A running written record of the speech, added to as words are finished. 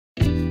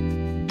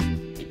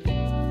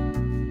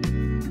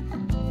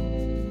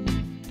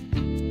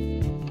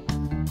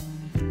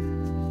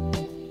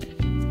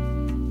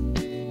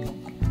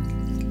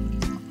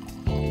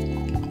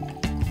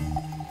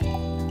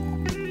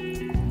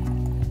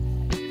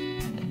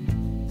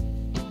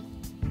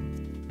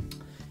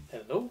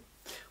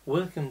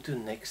Welcome to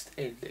next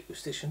ale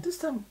degustation. This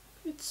time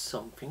it's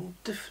something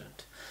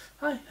different.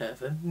 I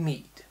have a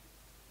mead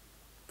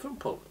from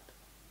Poland,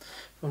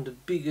 from the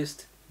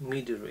biggest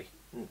meadery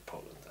in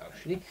Poland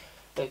actually.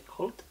 They're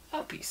called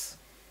Alpine,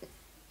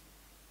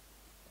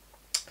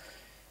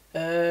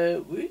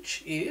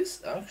 which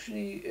is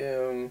actually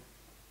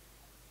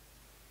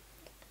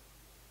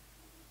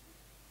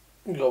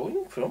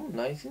going from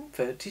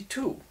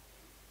 1932.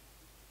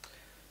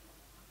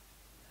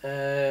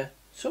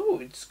 So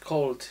it's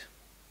called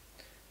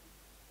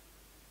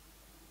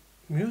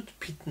Mead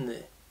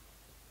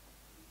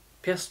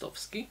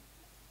Piastowski,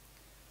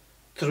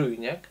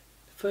 Trójniak,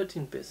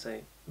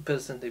 13%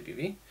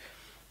 ABV.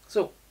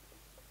 So,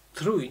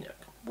 Trójniak,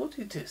 what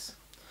it is?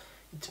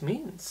 It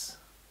means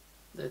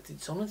that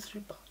it's only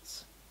 3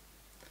 parts.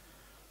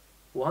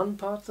 1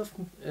 part of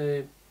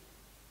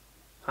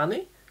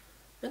honey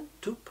and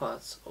 2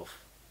 parts of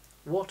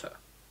water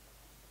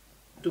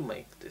to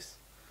make this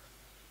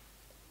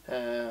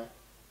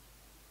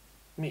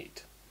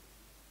mead.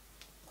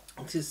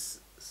 It is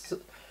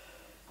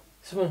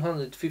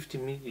 750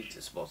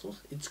 milliliters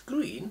bottles. It's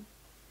green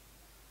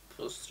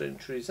for a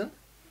strange reason.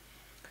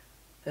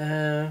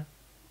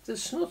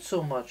 There's not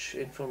so much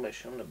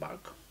information on the back,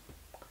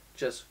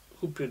 just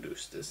who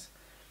produced this.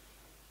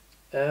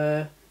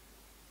 Well,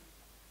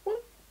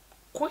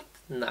 quite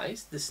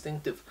nice,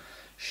 distinctive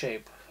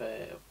shape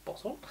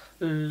bottle.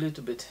 A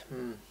little bit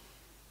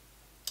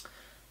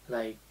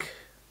like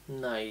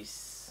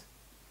nice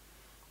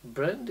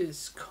brandy,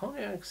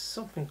 cognac,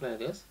 something like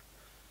this.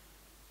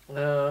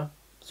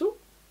 So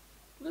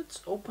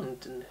let's open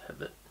it and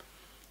have a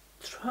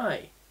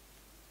try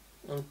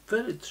on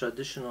very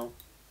traditional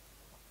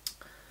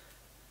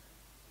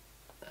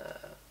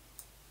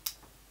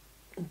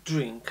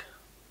drink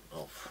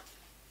of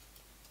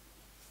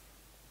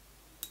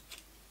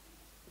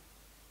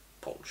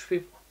Polish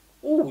people.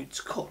 Oh,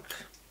 it's cold.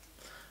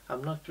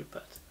 I'm not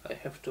prepared. I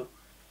have to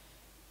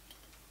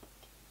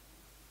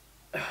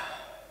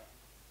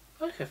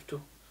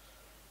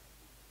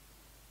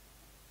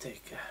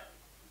take a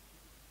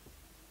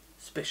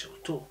special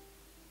tool.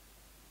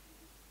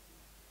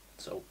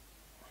 So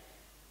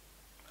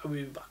I will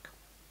be back.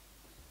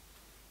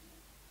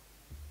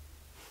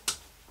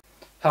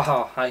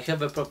 Haha, I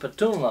have a proper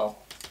tool now.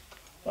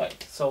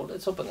 Right, so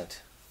let's open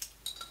it.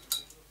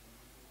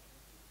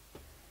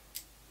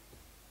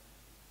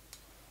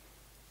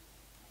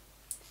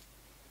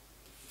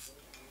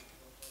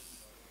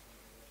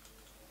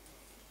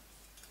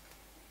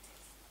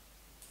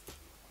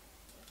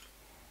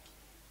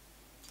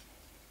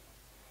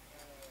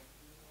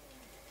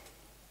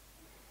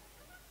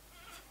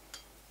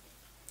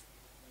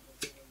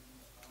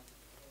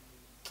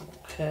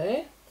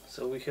 Okay,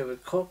 so we have a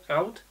cork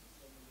out.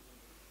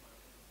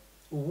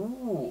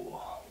 Ooh,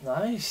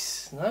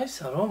 nice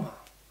aroma.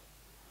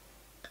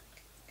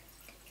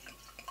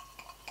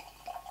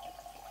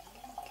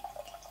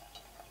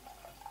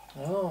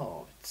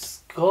 Oh,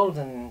 it's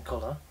golden in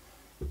color.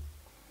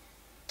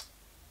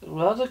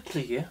 Rather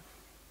clear.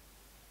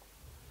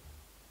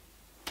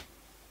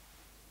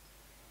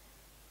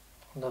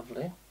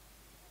 Lovely.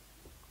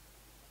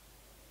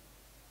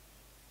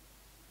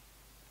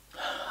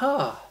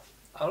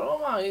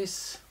 Aroma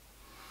is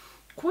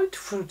quite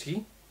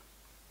fruity.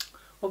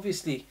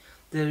 Obviously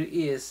there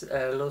is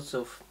lots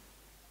of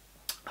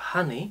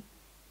honey,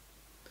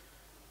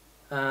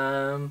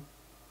 but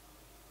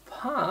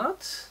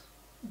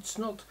it's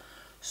not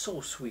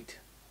so sweet.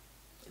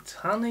 It's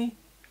honey,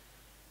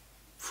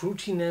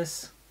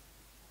 fruitiness,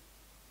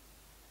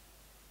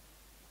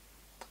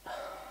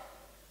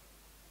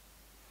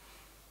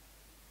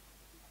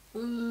 a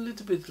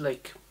little bit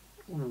like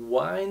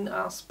wine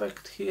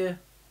aspect here.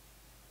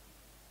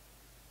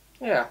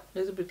 Yeah, a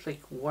little bit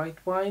like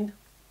white wine.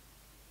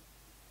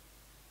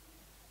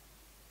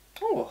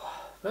 Oh,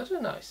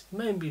 very nice.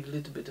 Maybe a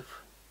little bit of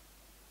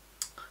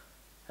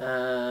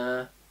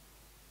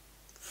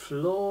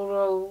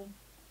floral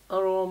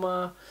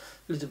aroma,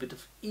 a little bit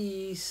of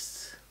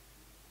yeast,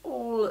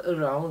 all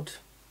around.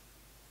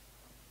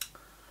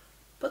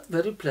 But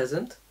very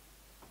pleasant,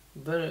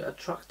 very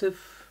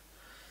attractive,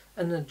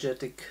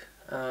 energetic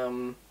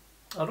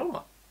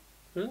aroma.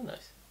 Really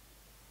nice.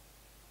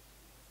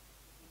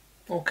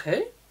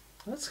 Okay,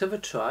 let's have a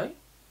try.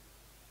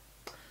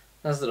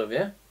 Na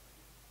zdrowie.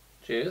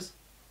 Cheers.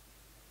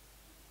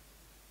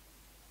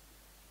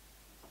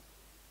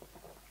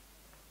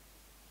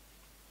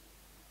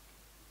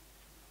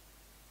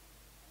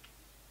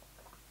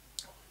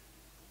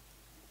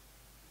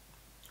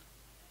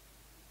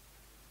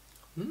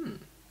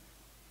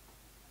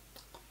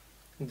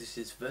 This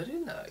is very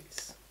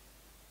nice.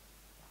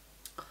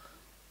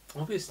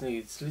 Obviously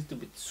it's a little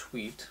bit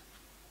sweet,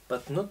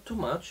 but not too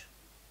much.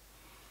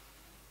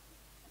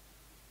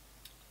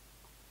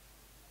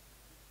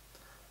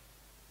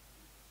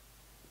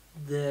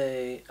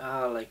 They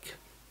are like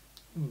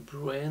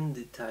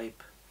brandy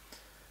type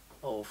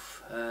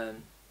of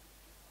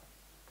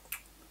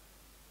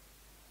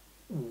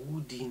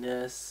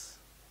woodiness,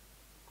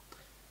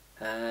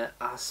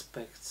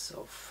 aspects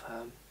of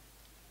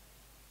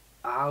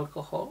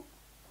alcohol,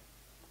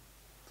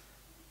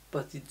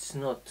 but it's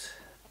not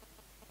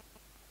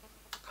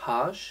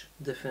harsh,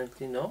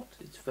 definitely not.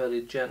 It's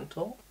very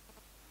gentle.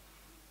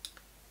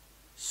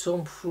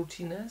 Some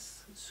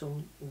fruitiness,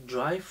 some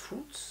dry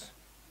fruits.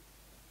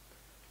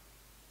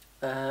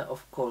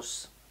 Of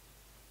course,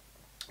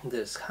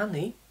 there's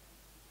honey,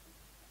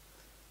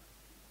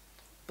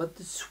 but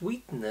the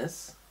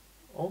sweetness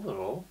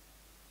overall,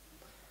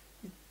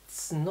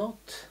 it's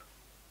not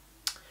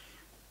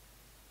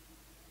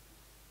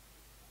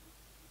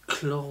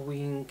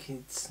cloying,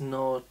 it's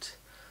not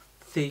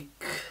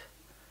thick,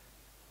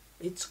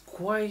 it's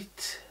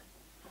quite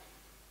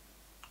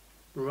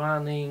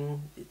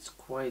running, it's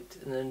quite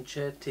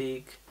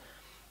energetic,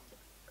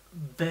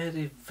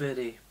 very,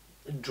 very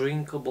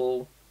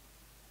drinkable.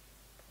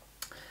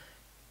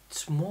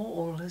 It's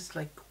more or less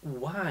like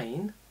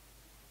wine.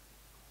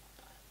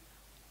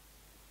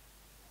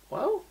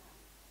 Well,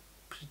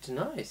 pretty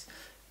nice.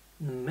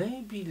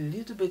 Maybe a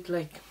little bit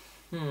like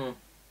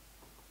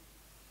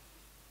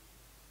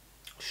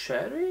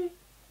sherry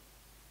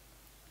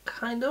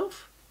kind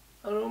of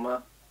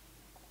aroma.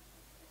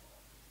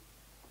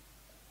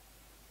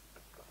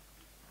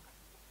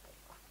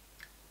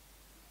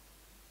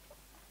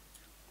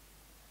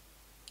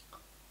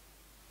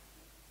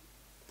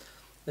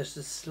 There's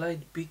a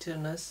slight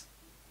bitterness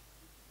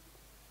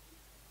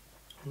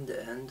in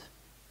the end,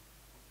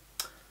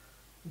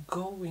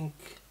 going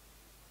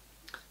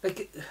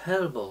like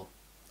herbal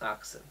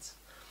accents.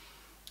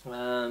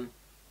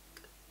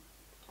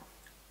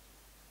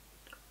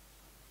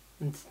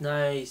 It's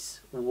nice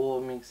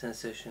warming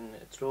sensation in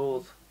the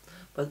throat,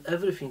 but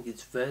everything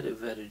is very,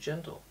 very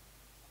gentle.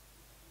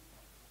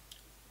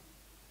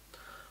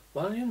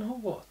 Well, you know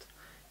what?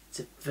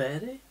 It's a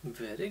very,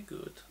 very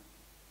good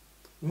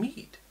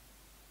mead.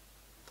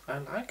 I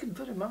like it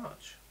very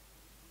much.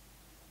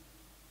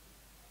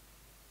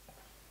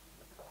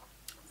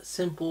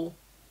 Simple,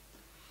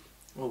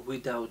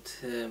 without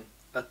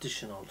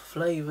additional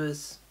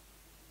flavors.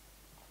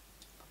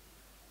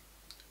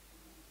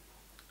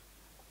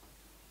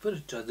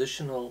 Very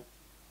traditional,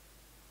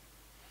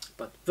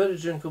 but very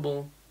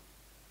drinkable.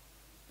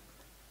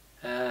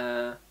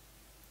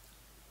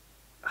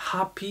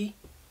 Happy,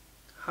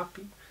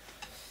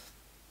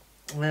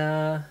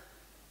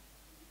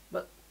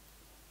 but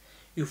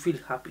you feel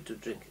happy to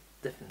drink it,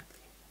 definitely.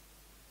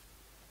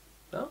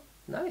 Well,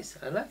 nice,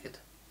 I like it.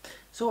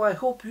 So I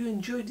hope you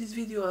enjoyed this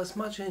video as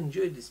much as I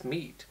enjoyed this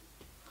mead.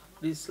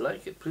 Please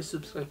like it, please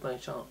subscribe my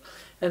channel,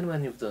 and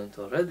when you've done it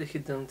already,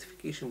 hit the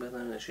notification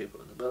button in the shape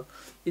of the bell.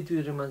 It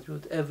will remind you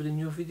that every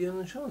new video on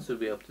the channel will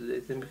be up to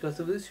date, and because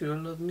of this you will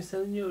not miss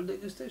any new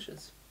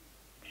degustations.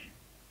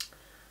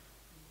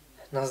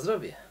 Na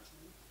zdrowie!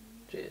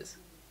 Cheers!